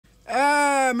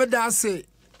Medase.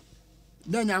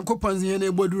 Then Yankopans in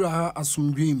a bodura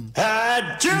asumdream.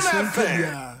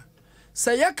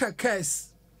 Sayaka kes.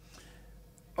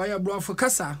 Oya bro for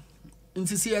kasa.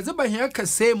 Inti si azeba here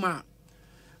kasema.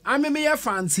 Ame me ya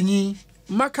fancy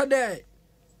makade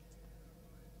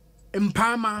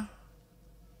impama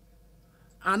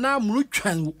ana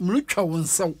mrutwa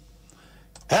wonso.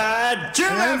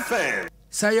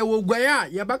 Say wo gwaya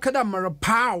ya bakada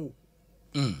marapao.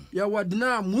 Ya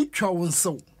wadna mrutwa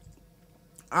wonso.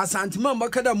 Asantima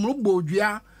bakada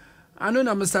mrubodua. Ano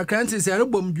na Mr. Francis ya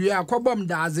rubom dua akwabom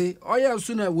daze oya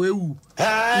su na wewu.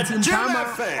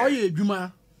 Impama oya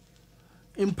edwuma.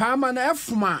 Impama na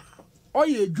efuma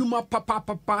oye dwuma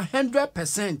papa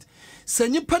 100%. Se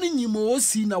nipa ni nyimo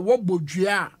osi na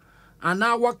wobodua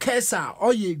ana wakesa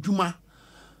oye dwuma.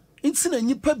 Nti na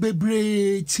nipa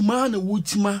bebre tima na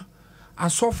wotima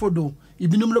asofodo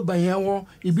ibinum lo banyewo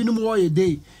ibinum wo ye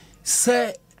dey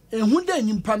se ehun da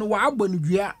nyimpa no wa agba no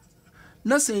dua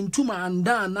na se ntuma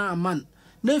anda na aman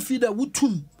na fida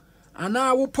wutum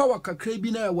ana wo power kakra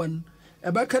bi na ewan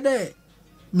ebeka de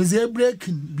meze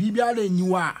breaking bibia la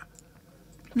nyiwa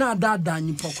na dada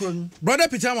nyipokron brother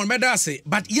Peter mon medase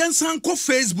but yensan ko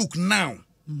Facebook now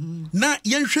na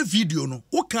yenhwe video no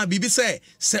wo ka bibi se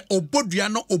obodua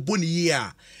no oboni yi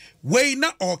a wei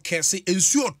na okese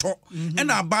ensu oto e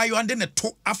na abayo ande ne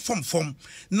to afomfom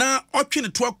na otwe ne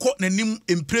to akọ nanim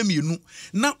empremienu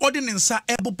na ode ne nsa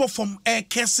ebobofom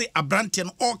ekese abrante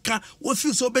no oka wo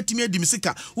fi so betimi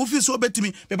adimisika wo fi so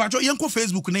betimi bebacho yenko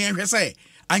Facebook na yenhwe se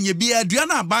anye bia adua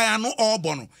na abaya no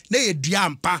obo no na yedua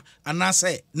ampa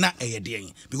anase na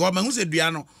eyedien because mahu se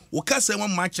dua no wo kasa mo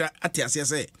macha atiase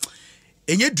se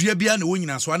enye dua bia na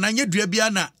wonyina so na anye dua bia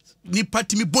na ni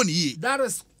patimi boni yi. That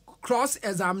is cross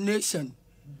examination.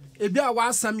 Ebia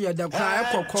wasam ye da kra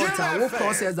ekokota wo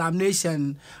cross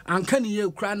examination anka ni ye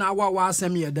kra na wa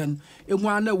wasam ye den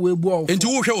enwa na we bu of. Enti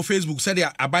wo hwe o Facebook said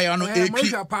abaya no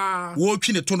etwi wo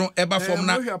twi ne to no eba fom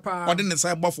na ode ne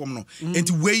sai bo fom no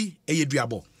enti wei eye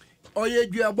duabo. Oye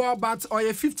duabo but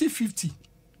oye 50-50.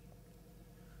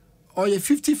 Oye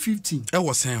 50-50. E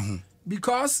wo san ho.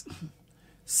 Because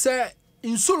say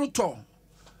insuruto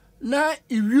na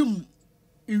iwum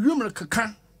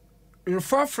rekaka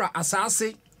refafra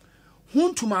asase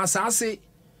huntuma asase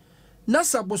na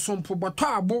sabosompo boto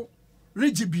abo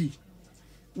regibi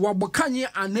wabokanye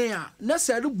anea na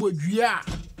sere bodua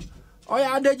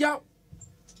oya adeja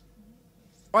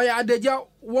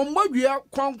wombodua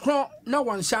kronkron na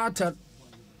won shatter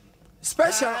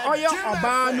special oya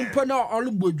oba numpo na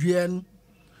olubodua no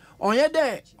onye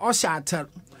de o shatter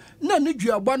na ne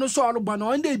duabo no so olobo no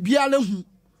onde biala hu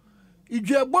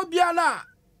iduabo biala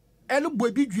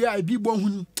elbo bi dua ebi bo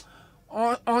hu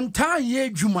on tan ye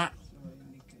dwuma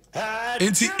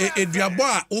enti eduabo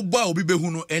a obo a obi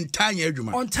behu no entan ye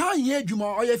dwuma on tan ye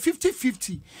dwuma oye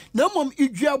 50-50 na mom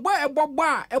iduabo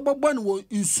ebobo no wo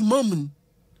nsumam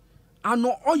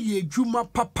ano oye dwuma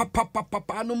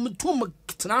papa no mutum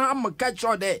tena am catch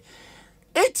de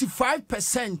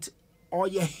 85%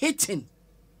 oye hitting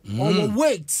or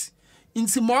weight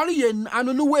inti mori yen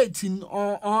anu no weighting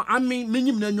or ami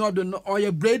minim na nyodo no or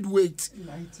your braid weight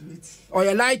or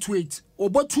your lightweight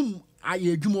obotum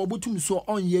aye adwuma obotum so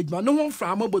on ye adwuma no ho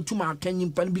fra obotum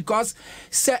akanyin pan because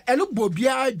se elubo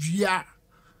bia adua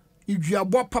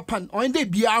iduabo papa on de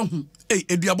bia hu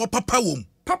eduabo papa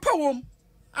wom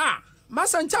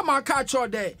masancha maka cho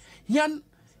de yan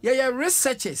ye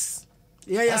researchers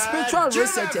ye spiritual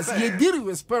researchers ye deal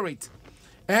with spirit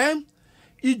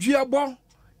iduabo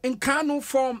in Kano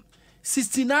from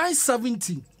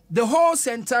 6970, the whole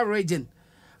central region.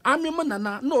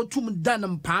 Manana no tum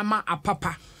danam pama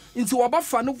apapa. Into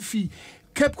wabafano fi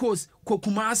Cape Coast,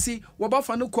 Kokumasi,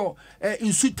 wabafano ko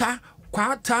insuta,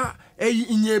 kwata,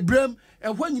 inyebrem,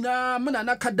 and when you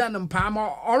manana kadanam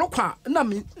pama, oroka,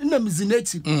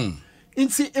 namizineti.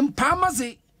 Inti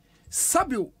impamazi,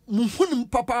 sabu, muhunum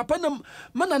papa, panam,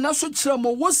 manana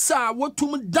sutramo, wasa, what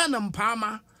tum danam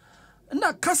pama.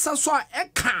 Na kasa so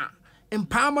eka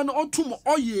empama no otum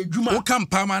oye adwuma wo kan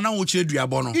pama na wo che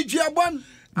duabo no iduabo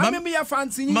ameme ya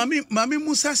fancy mami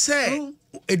musa say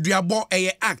eduabo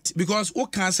eye act because wo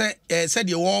kan say said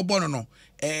ye wo bo no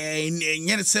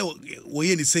nye say wo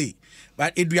ye ni say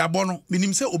but eduabo no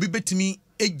minim say obi betimi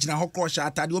ejina ho crush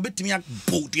atade obetimi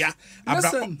abodua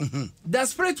abra the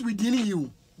spirit within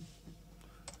you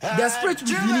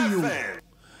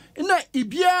na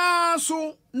ibia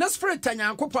so na spirit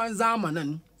anyankopon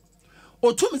zamanan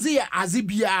otumzi ya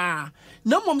azibia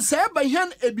na mom se ba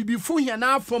hian ebibifu hian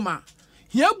afoma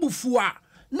hia bufua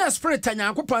na spirit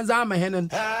anyankopon zamanan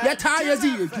ya ta yazi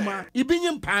yeduma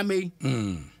ibinyi mpame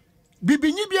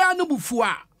bibinyi bia no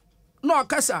bufua na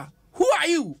okasa who are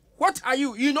you? What are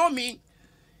you? You know me.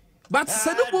 But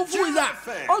Senubu is that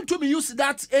unto me use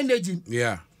that energy.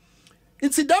 Yeah.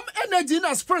 It's a damn energy in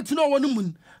a spirit no one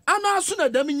moon. And also a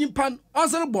damn in pan,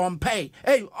 other bomb pay.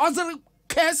 Hey, other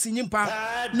case in pan.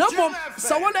 No more,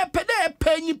 so one a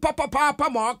penny papa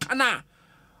more cana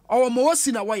or more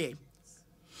sin away.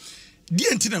 The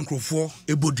antinan crofo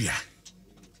ebodia.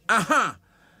 Aha.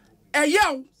 A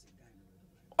yow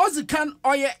Ozikan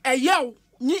oye a yow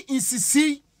ni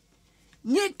insisi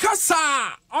ni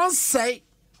kasa on say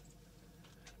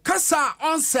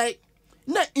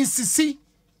na insisi.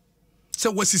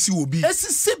 So wasisi will be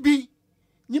Esisi bi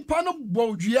nipa no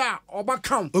bodua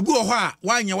obakam obi wo ho a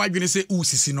wanya wadwene se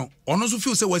usisi no ono so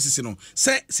feel se wasisi no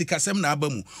se sikasem na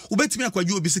abamu obetimi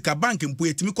akwaje obi sika bank mpo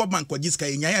etimi ko bank kwaje sika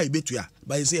enyan ya ebetua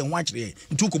ba se enwa akire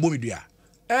ntu ko bomedua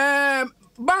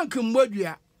bank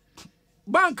modua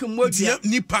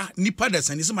nipa da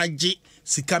sani se magye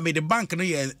sika me the bank no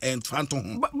ye enfanto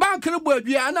ho bank no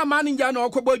bodua na manager na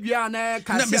okobodua na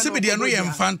kase na me se be de no ye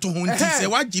enfanto ho nti se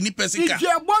wagye nipa sika ije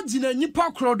bodina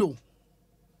nipa krodo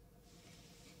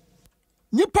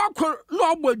nipa kor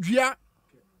no obodua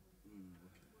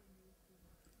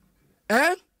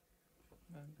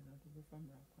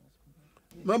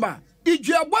mama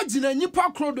ije bodina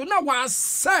nipa krodo na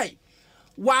wasai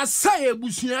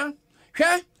ebusua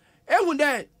hwe ehun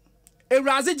de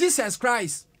Ewrazi Jesus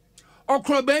Christ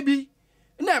okro baby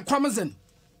na kwamzen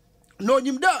no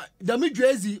nyim da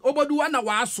midwezi obodu wa na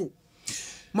waso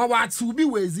ma watu bi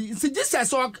wezi nsi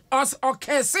Jesus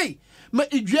okese ma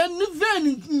idwe ni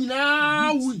ven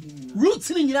nyina wi root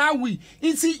ni nyina wi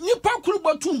nsi nipa kru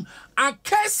botum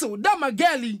akese da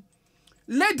magali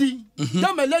lady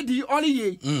da ma lady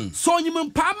oliye so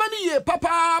nyim pa mani ye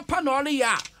papa na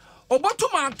oliya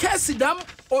obotum akese dam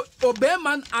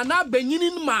obeman ana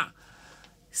benyinin ma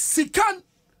sikan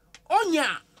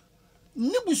onya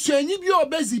nibusuanyi bi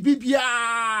obezi bibia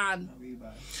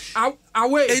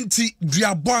awe enti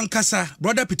duabo ankasa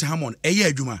brother Peter Hammond eye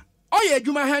adwuma oye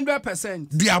adwuma 100%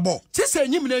 duabo tise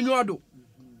nyim na nyodo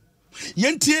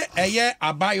yentie eye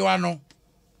abayo ano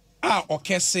a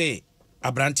okese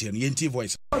abrante no yentie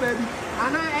voice baby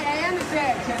ana eye ne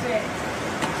se chese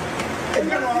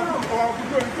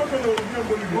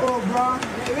oh bro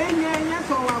enye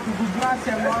so wa kugugu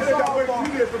ase mo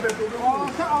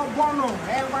so obono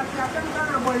e wa ti afenka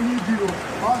na boy ni biro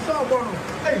so obono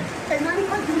na ni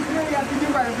pati ni se ya ti ni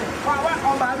ba se wa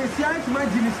o ba be si an ti ma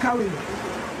jinis kawe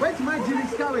wait ma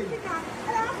jinis kawe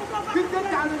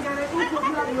 50,000 gare u ko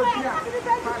bula yo tia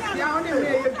ya on me ye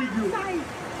video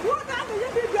what are you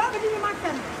video ga ni ma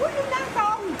tem u ni na ka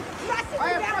o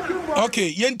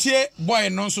okay yentie boy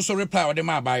no so reply o de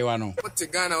ma abayo ano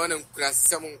what Ghana wana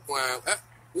nkurasem nko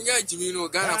unya jimi no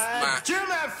Ghana fuma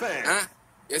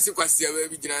yesi kwasi awe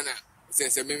bi gina na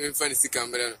se me mfa ni sika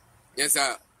mbere no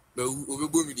yesa ba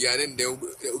obebo mi dia den obe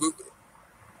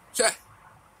sha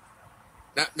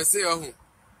na me se yo hu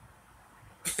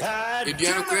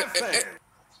ediano kure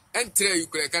entre you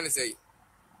kure kan say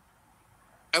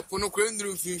epono kure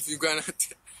nduru finfin Ghana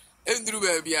enduru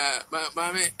ba bia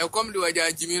ma me ekom de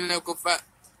waja jimi na kofa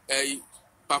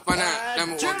papa na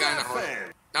mo Ghana ho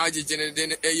na waje jene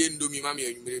den ndomi ma me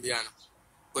anwumere bia na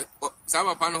sa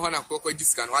papa no ho na kokko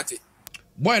discan wate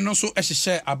boy no so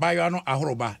ehye abayo ano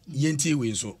ahoroba yentie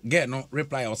we so get no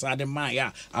reply o sa de man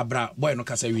ya abra boy no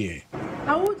kasa wie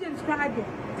I would describe it.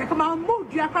 I come on,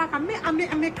 move you. I me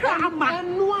cry. I'm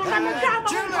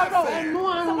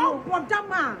what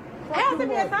dama. I be a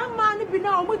man be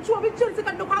now. Which will be children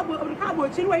can look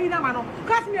out chin where you know.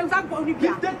 Cast me example only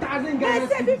 50,000. I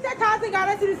said 50,000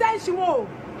 dollars in the she won't.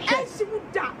 And she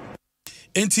would die.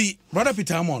 Enti brother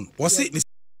Peter Hammond was it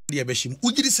the beshim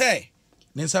ujiri say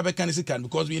nensa be kan sika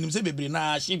because we nim say bebre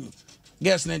na shim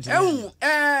guess na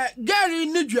Gary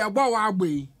Nidua wa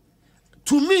agbe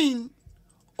to mean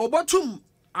obotum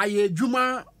aye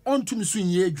adwuma ontum so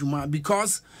nye adwuma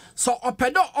because so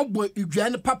opedo obo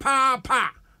idwan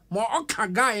papa mo oka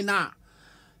guy na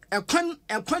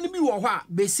ekwan bi wo ho a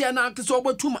besia na akese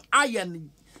obotum aye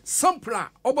sampler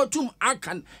obotum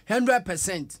akan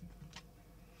 100%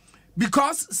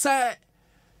 because say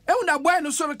na boy no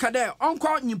so ka there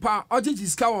onko nyipa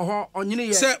ojijiska wo ho onyine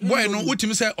ye say boy no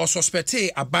utimi say o suspect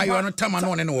abayo no tama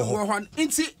no ne wo ho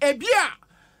nti ebia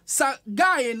sa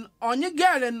guy onye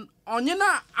girl onye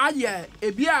na aye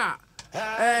ebia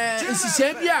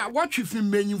nsise bia watwe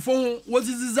fimmenyimfo ho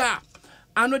woziziza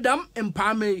anodam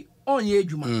empame onye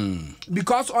adwuma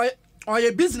because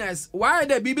oye business why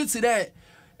the bbc there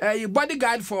a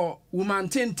bodyguard for woman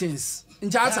tintins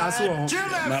nchata so ho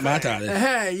mata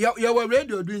ya wa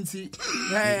radio do nti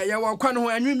ya wa kwan ho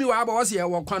anwi mi wa aba wo se ya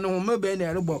wa kwan ho mebe na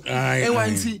erebo enwa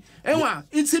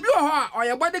nti bi ho a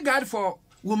oye bodyguard for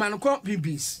woman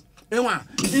companies enwa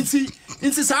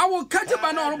nti sa wo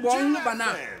katiba na orbo ho ba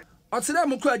na otere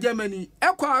mu kwa Germany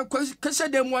ekwa kese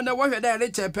dem wona wo hweda ere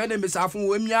chepe na misafo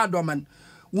wo mi adoman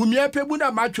wo mi apebu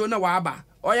na matcho na wa aba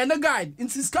oye na guide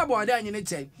nti skabo de anyi ne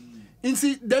che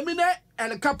nti demine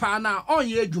el kapa na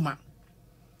onye adwuma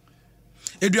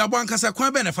eduabon kasa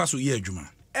kwan be na fa so ye adwuma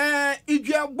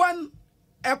eduabon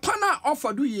ekwana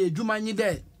ofado ye adwuma nyi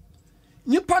de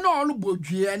nipa na olubo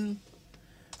duen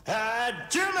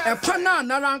ekwana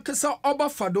na rankesa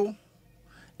obafado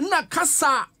na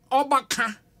kasa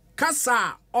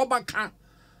obaka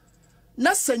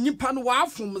na sanyipa no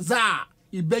wafum za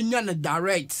ibenya na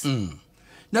direct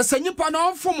na sanyipa no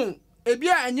ofum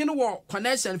ebia enye no wo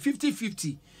connection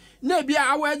 50-50 na ebia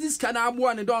awadi scan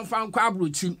abo ne don fa nkwa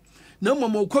abrochi na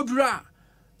momo kodura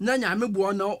na nyame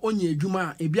bo na onye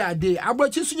adwuma ebia ade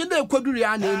abrochi sunye de koduru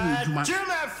ya na enye adwuma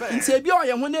nti ebia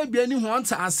oye ho na ebia ni ho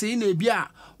nta ase na ebia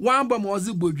wamba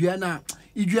mozi bodua na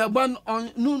idwaban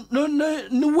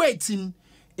no waiting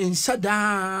in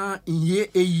shada in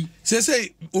ye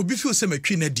say obi feel say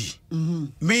matwi na di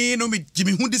me no me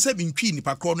jimi hu di say bintwi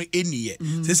nipa kro no eniye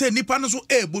say nipa no so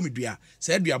ebo medua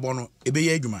say aduabo no ebe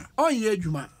ye adwuma onye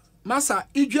adwuma masa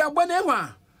idwabo na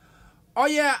ehwa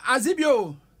oye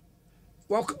azibio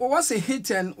what's a hit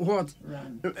and what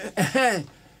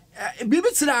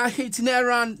bibi tira hit na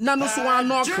ran na no so wan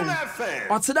knock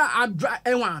otida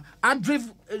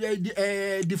adrive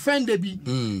defender bi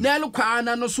na elukwa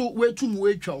na no so wetum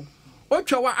wetwa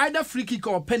otwa either free kick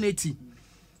or penalty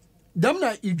dam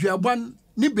na idwaban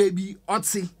ni baby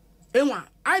otse enwa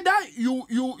either you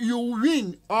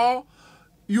win or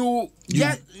you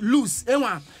get lose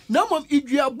enwa na mom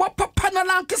idwabo papa na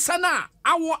lankesa na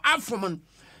awo afom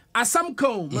asam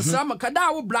ko masama kada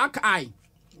awo black eye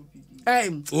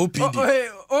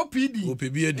OPD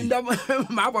ndam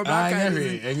ma ba black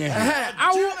eye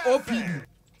awo OPD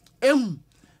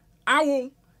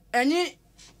awo enyi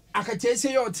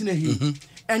akatese yo tena hi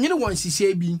enyi ne won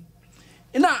hihye bi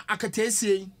ina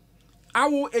akatese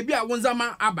awo ebi a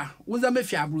wonzama aba wonzama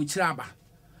fi abrochira aba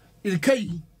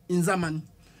ilkai inzaman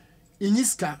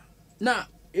inyiska na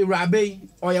irabe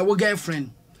oya wo girlfriend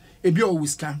ebi o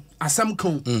wiska asam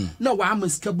kon na wa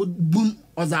amaska bun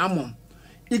ozamon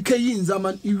ikayi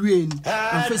inzaman iwen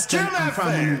amfeskan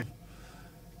amfamu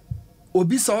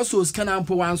obi so scan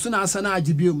ampo wanso na asana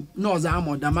agibiem na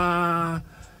ozamon dama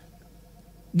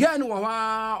gen wo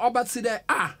ha obati de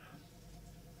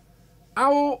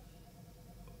awo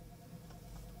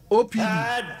OPD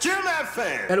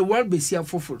el world besia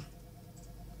foforo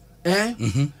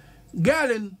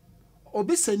galen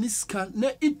obi saniska na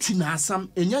itina asam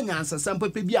enyanya asasam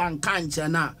pepe bi anka nche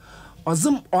na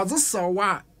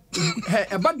ozisawa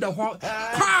ebada ho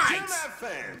quite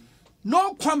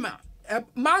no kwama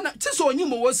mana tiso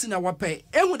onyimo wosi na wape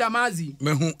ehu damazi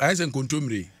mehu aisen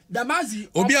kontomre damazi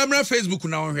obi amra Facebook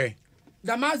na wonhwe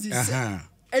damazi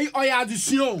oya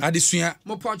adesua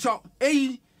mo pocho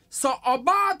so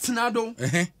oba tenado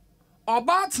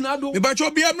oba tenado me bacho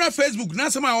obi amra Facebook na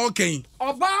sama oken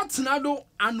oba tenado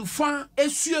anufa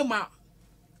esuema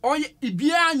oye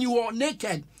ibia anyi wo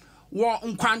naked wo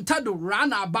nkwantado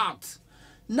run about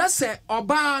na se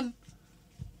oban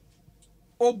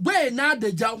ogbe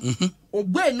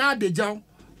na adejaw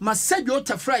masejo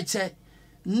tafrache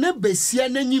ne besia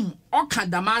nanyim oka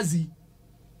damazi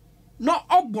no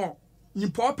obo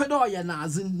nipa opedo oye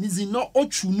nazi nizi no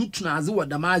ochu nutu nazi wo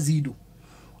damazi do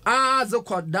ze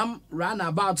kodam run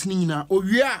about ni nyina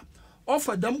owia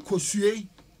ofa dam kosue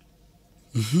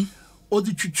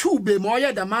odi twitwu be mo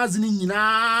oye damazi ni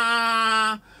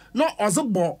nyina no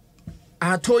ozebo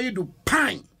atoyi do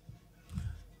pine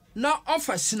na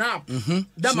ofa snap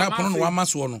snap no wa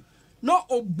maso no no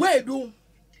ogbedu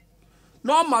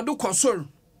no madu kosor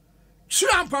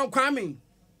shirampan kwame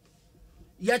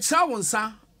ya cha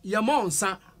wonsa ya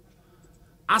monsa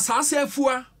asase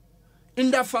afua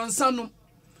inda fansa no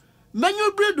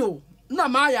menyu bredo na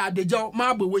ma ya adejo ma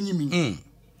agba wanyimi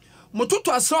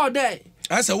mututu aso de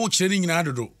asa wo kire nyina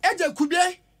adodo eje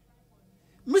kubie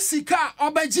misika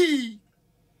obaji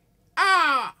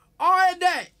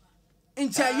oede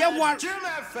nche yewar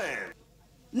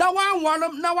na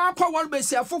wanwalum na wakwa wal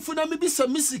besia fufu na mebisa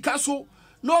misika so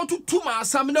na otutu ma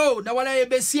asam no na wala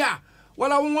yebesia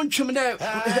wala won twem de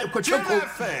kocheko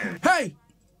hey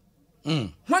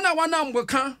wana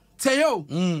mboka teyo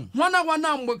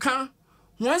wana mboka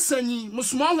wansanyi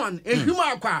musumahwan ehwuma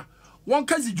akwa won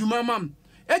kazi djuma mam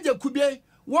eje kubie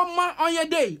won ma onye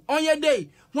day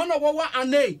wana wawa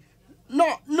ane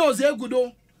no ze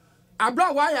gudo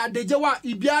abra wa ya deje wa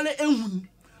ibiale ehun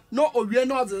no owie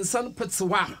no zensan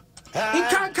petsewa in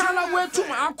kala we to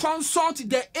ma consult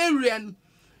the area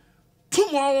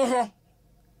tomorrow ho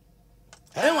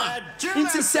ewa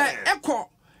inti say eko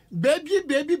baby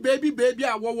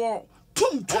a wo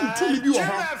tum bi wo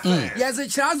ho yes e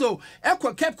chazo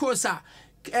eko kepkosa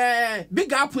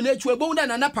big up na echu ebo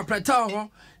na paprata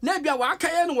ho na bia wa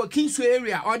akaye no kinso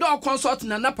area odo consult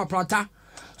na paprata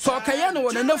so akaye no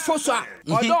na fosu a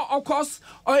odo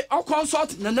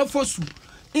consult na fosu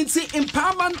inti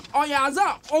empowerment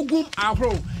oyaza ogum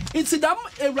ahro inti dam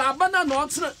ewrabana no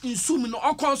otena insum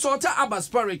no consult aba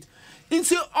spirit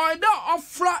inti odo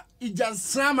ofra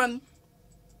ijansraman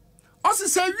osi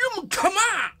say yum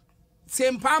kama say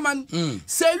empowerment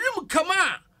say yum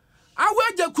kama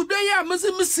aweje kubeya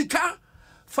mezi misika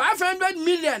 500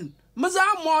 million meza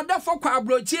mo da for kwa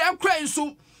brochi ekran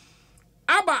so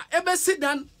aba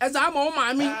ebesidan eza ama o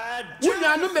maami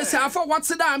wunyanu mesi afọ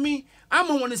what's that me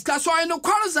ama won iska so no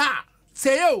korza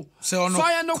say yo so no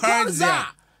korza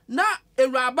na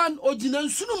ewraban ogina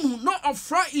nsunumu no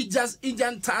ofra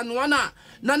ijantan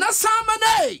na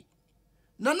samane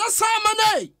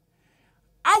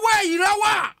awa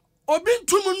yirawa obi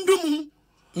ntumundum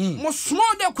mo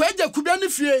small de kwa eja kubia ne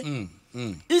fie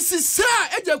isisa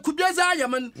eja kubia za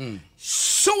yaman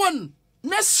showon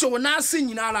na show na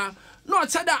asinyinara no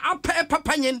chada apa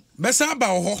papanyen besa ba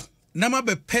ho na ma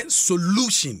be pe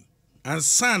solution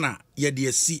ansana ye de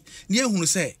asi ne ehunu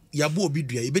se yabo obi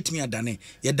dua yebetimi adane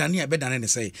ye dane abedane ne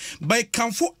say by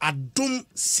Kamfo Adom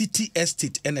City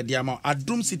Estate and the amount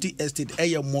Adom City Estate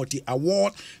a multi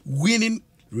award winning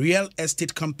real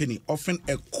estate company offering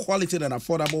a quality and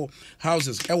affordable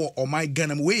houses. Oh my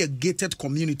God, we a gated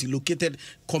community located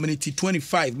community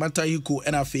 25 Matayuko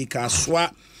NFA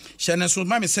Kaswa. Shana so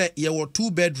mama say you were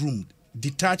 2-bedroom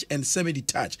detached and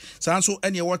semi-detached. So also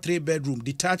any 3-bedroom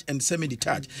detached and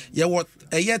semi-detached. You were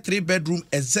a 3-bedroom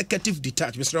executive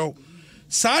detached. Mr.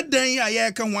 Saturday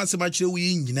I can once much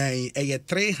we a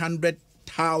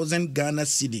 300,000 Ghana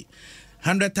cedi.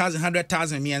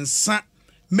 100,000 me and sa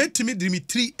met me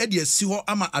Dimitri Edia Siho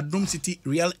ama Adom City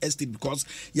Real Estate because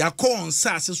ya call on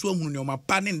sas so hunu ma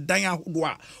panin dan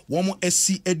ahodoa wo mo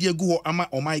asi Edia gu ho ama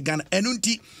o my Ghana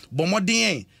enunti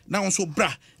bomoden na won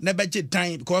bra na beje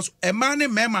dan because e man ne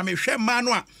mema me hwe man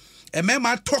no a e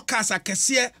mema tokas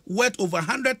akese worth over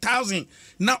 100,000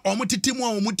 na omutitimu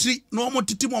omutri na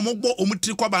omutitimu omugbo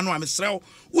omutri koba no amesrew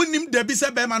wonim da bi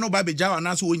se be ma no ba beja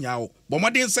na so onya wo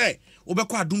bomoden se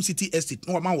obekọ Adom City Estate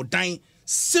no ma wo dan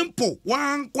simple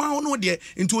one kwa no de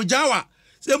into ojawa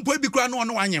simple bi kra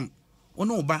no anyem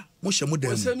ono ba mo hye mo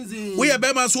dem we ye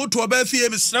be ma so to ba fie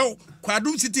mesrew kwa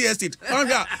Adom City Estate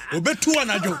onja obetu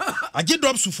anajo age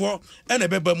drops for and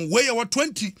ebeba mu we ye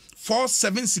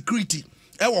 24/7 security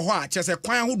ewo ho a chese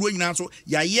kwan hodo nyina so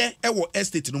yaye ewo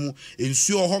estate no mu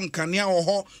ensuo ho nkania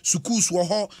ho schools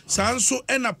ho sanso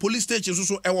ena police station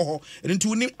so ewo ho enti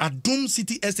woni Adom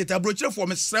City Estate abrochire for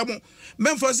mesremo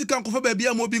memfa sika nkofa ba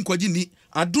bia mo bi nkwaji ni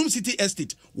Adom City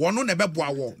Estate wono na beboa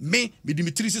wo me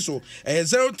Dimitri so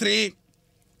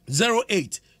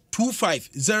 0308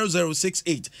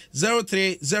 250068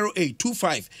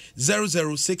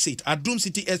 0308250068 Adom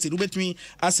City Estate ubetimi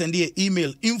send an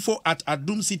email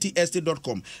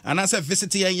info@adomcityestate.com and as a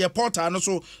visit your portal and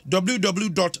also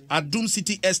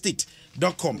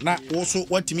www.adomcityestate.com na also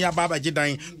watimi ababa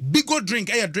jidan bigo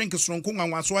drink drink sonko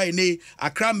nwanwa so ne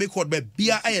Accra make what be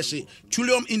bia ayese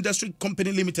Chulium Industry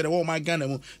Company Limited wo my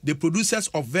Ghana the producers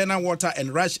of Vena water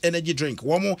and Rush energy drink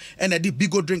womo and the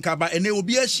bigo drink aba ene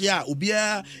obi ahia obi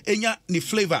enya ni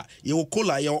flavor your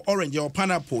cola your orange your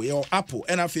pineapple your apple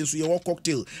and afenso your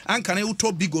cocktail and can you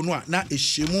to bigo no na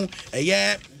ehemu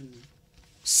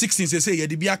 16 say ye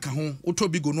de bia ka ho uto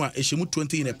bigo no ehemu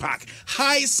 20 in a pack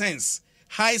high sense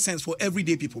for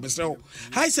everyday people Mr.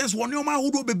 High sense one your man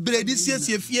who be bready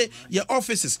fie your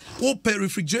offices open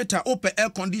refrigerator open air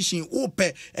conditioning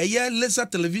open a laser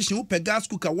television open gas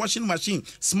cooker washing machine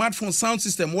smartphone sound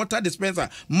system water dispenser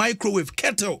microwave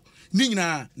kettle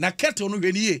Nina na kettle no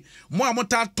hweniye mo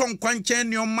amota ton kwanchen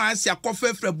ne o ma asia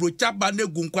kofa fra brocha ba na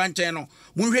gu kwanchen no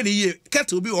mo hweniye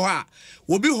kettle bi wo ha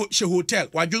obi hye hotel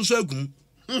wadwonso agum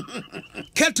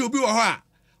kettle bi wo ha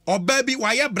oba bi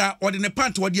wa yebra ode ne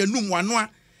pant ode anum wanoa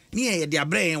ne ye de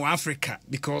abrɛ wa Africa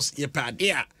because ye pa de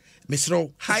a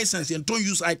Mr. High Sense and don't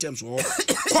use items or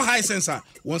high sensor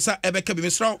once I ever can be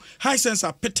Mr. High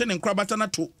Sensor pitting and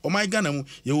crabatana to oh my gun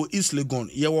you East Legon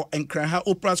you and Cranha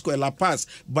Opera Square La Paz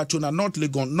but on a North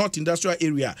Legon North Industrial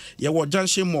Area you were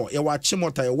Junction More you were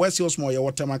Chimota you West Hills More you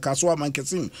were Tamakaswa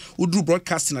Mankasim who do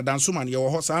broadcasting a dansuman you were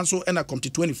Hosanso and a come to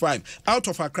 25 out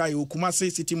of Accra you Kumasi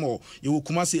City More you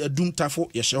Kumasi a Doom Tafo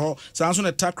Yesho Sanson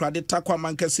attack credit Takwa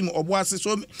Mankasim or was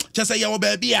so just say your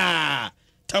baby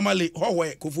Tamale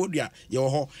howe kofodia yo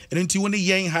ho enti woni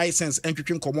yen High Sense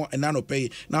entwetwe komo enano pay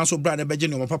na so brother beje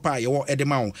no papa yo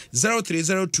edema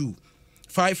 0302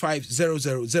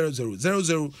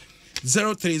 550000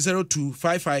 0302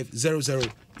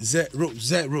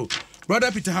 550000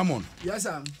 brother Peter Hammond. Yes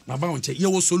sir. About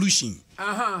your solution.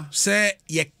 Say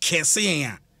ye kese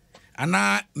yen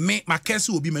ana me makese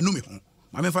obi manu me ho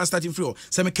ma me fa starting free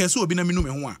say me kese obi na menu me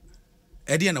ho a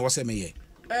e de na wo say me ye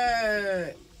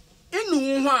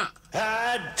inu ho a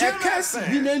ekesi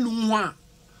bi na enu ho a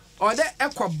or the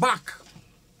echo back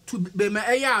to be me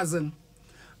eyazen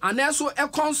and also a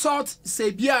consult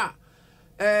say bia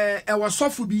e was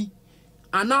sofu bi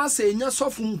ana say nya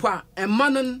sofu mpa e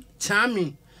manen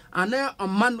chami ana a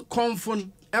man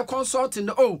confon e consult in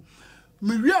the oh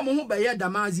me wi mo ho be ye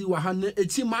damazi wa ha na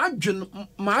eti ma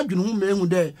adwen ho mehu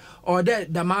de or the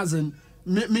damazen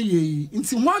me ye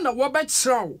nti ho na wo be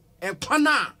kyerɛw e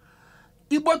kwana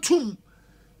ibotum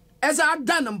eza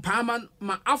dan mpaman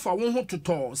ma afa wo ho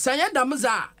totɔ sanye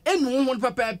damza enu ho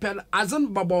pepepel azin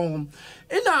babon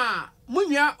ina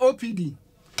munya OPD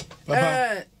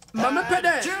mama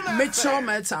pede me chow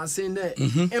ma tase ne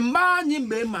emba nyi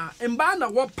mbema emba na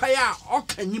wo pa ya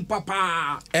okanyi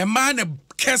papa emba na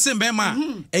kese mbema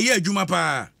eye adwuma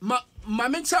pa ma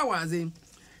me chow azin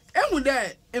emu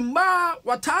de emba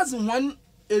 1001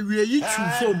 ewie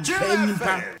twufom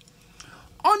enyipa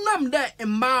onam de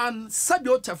man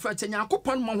sabio tafrate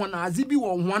nyakopon mo hona azibi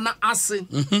wo hona ase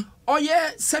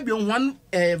oye sabio hwan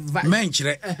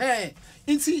menchire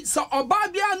inti so oba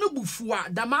bia no bufua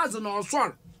damaze no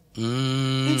osor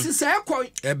inti se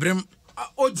ekọ ebrem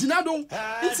ogina do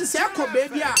inti se ekọ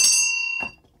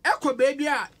baby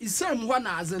a isem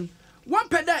hwana azen wan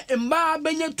peda emba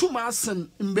benye tumasen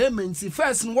mbema inti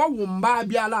first no wo mba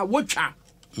bia la wotwa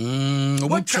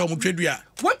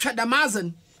wotwa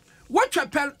damazen what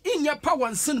chapel in your power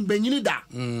and sin benida.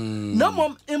 No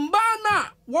mom in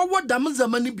bana what dam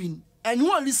zamani bin and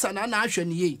you listen and ashen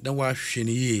ye. The wash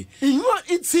ye. In what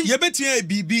it's ye bet me a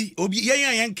BB or be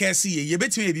yan cassie, ye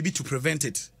bet me a BB to prevent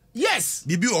it. Yes,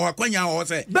 BB or Quanya or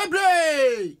say,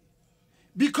 Baby,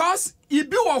 because you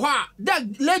be or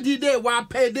that lady day wa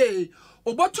pay day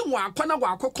or bottom wa Quana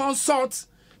consult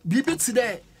BB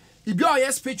today. Ibi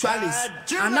oye spiritualist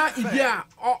ana ibia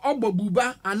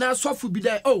obobuba ana sofu bi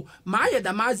dey oh ma ye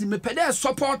damazi me pede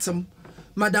support him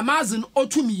madamazin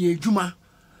otumi ye adwuma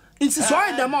nti so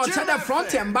ye dama o chada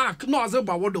front and back no oze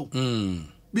bawodo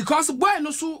because boy no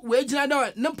so we gina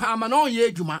dey ne paama no ye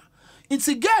adwuma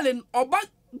nti girl oba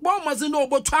bomazin no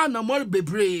obotu ana mor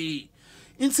bebre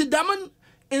nti daman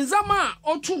nzama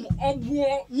otum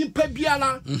obo nipa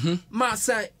biala ma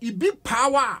say ibi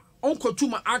power onko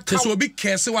tuma aka so obi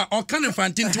kese wa okan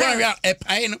infantin to area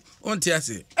epai no onti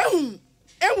ase ehu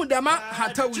dama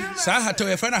hatawi sa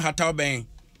hatawi fa na hataw ben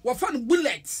wo fa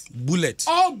bullet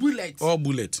all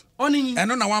bullet oni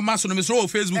eno na wa maso no me so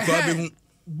Facebook ka be hu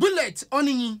bullet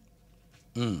oni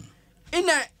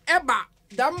ina eba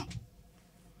dam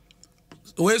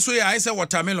we so ya I say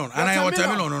watermelon and I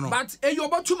watermelon no but eyo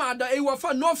botuma da eyo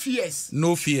fa no fears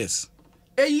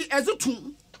eyi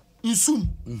ezutu insum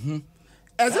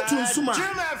ezetu suma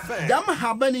dam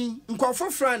habani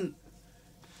nkofo friend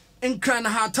Nkran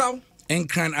Ahataw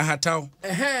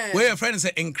where your friend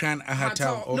say Nkran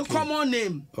Ahataw okay. No common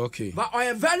name okay but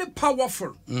are very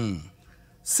powerful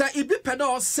say ibi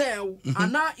pedo sell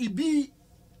ana ibi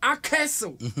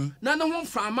akesel na no ho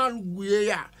frama guye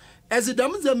ya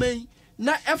ezidam zaman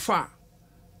na efa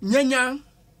nyanya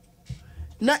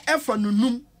na efa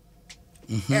nunum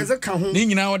eze ka ho ni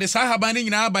nyina wo de sahaba ni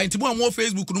nyina ba ntibu am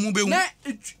Facebook no mu be hu na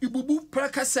ibubu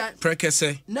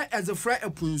prekese na eze fra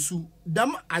epunsu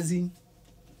dam azin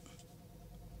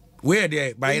where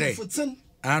there by right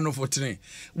no fotin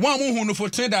one mu hu no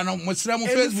fotin da no mo sra mu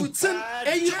Facebook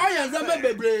eyi oya zama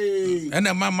bebre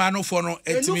ena mama no fo no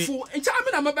etimi ncha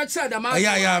me na maba kira da ma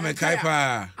ya me kai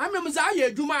pa amem za ya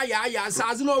adwuma ya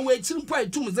saze no we chimpo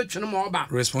etum ze twene mo ba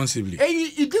responsibly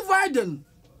eyi dividing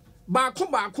baako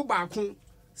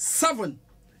 7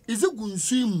 is a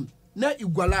gunsim na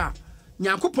igwala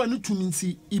nyakopɔ no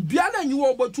tuminti ibiala nyi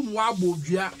wo botum wa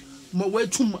abodua ma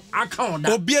wetum account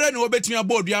da obiara ne obetumi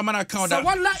abɔ odua ma account da so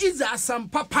wala is asam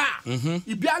papa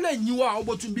ibiala nyiwa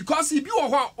obotum because ibi wo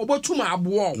ho obotum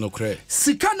abo no kre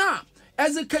sika na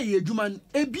ezeka ye adwuma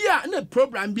ebia na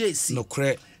program bi esi no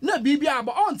kre na bibia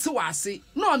abo onte wase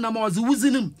na onam oze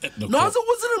wuzinim na oze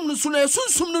wuzinim no so na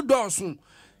esunsum no dɔɔso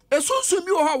esunsum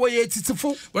bi wo ho ye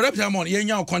titifo but up time on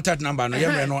yenya contact number no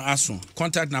yemre no aso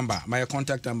contact number my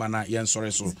contact number na yen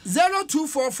sorry so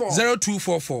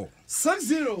 0244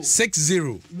 60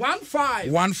 15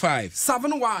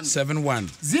 71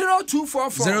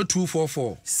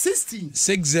 0244 60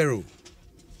 15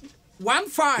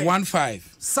 71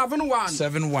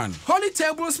 Holy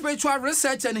Table Spiritual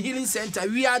Research and Healing Center.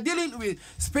 We are dealing with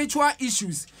spiritual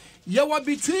issues. You were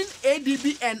between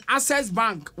ADB and Access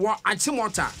Bank or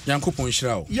Achimota. Yankopon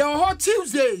Shrao. Your hot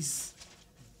Tuesdays.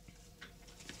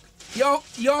 Your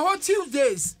hot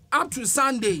Tuesdays up to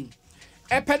Sunday.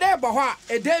 A pede boha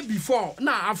a day before.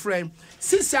 Now, a friend.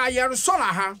 Since I yer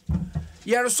solaha.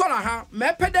 Yer solaha. Me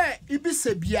pede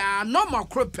ibisebia no more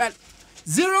crepet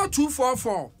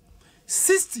 0244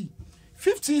 60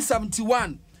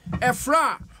 1571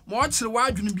 Efra Mochre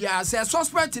wadwun bia say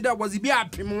suspect that was bia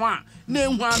pemwa na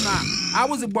ehwana I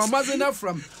was a bombazina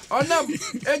from ona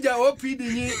eja OPD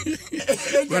ni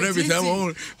whatever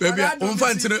time baby on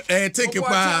fan take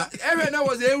pa every na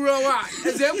was ewro wa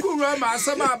ezenkuru ma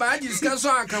asama ba discuss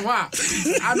aka ho a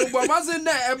anu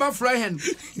bombazina eba frehen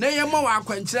na yema wa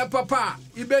akwankyere papa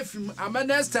ibefim ama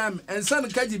next time ensan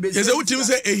kaji be say utim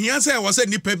say ehia say was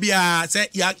nipa bia say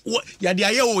ya de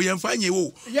aye wo ye mfa nye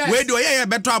wo we de oye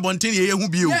beto abonten ye hu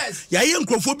bi o ya ye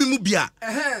nkrofo bi mu bia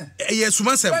ye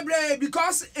suma sem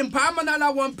because empowerment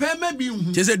ala won pema bi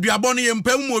hu say duabon ye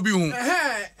mpam mo bi hu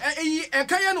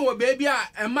ekaya no wo baby a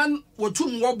eman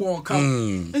wotum wo bo ka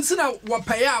nsina wo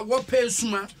paya wo pa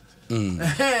suma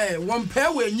won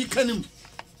pa we nyikanim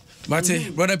Mate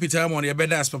brother Peter Amon ye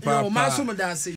bedas papa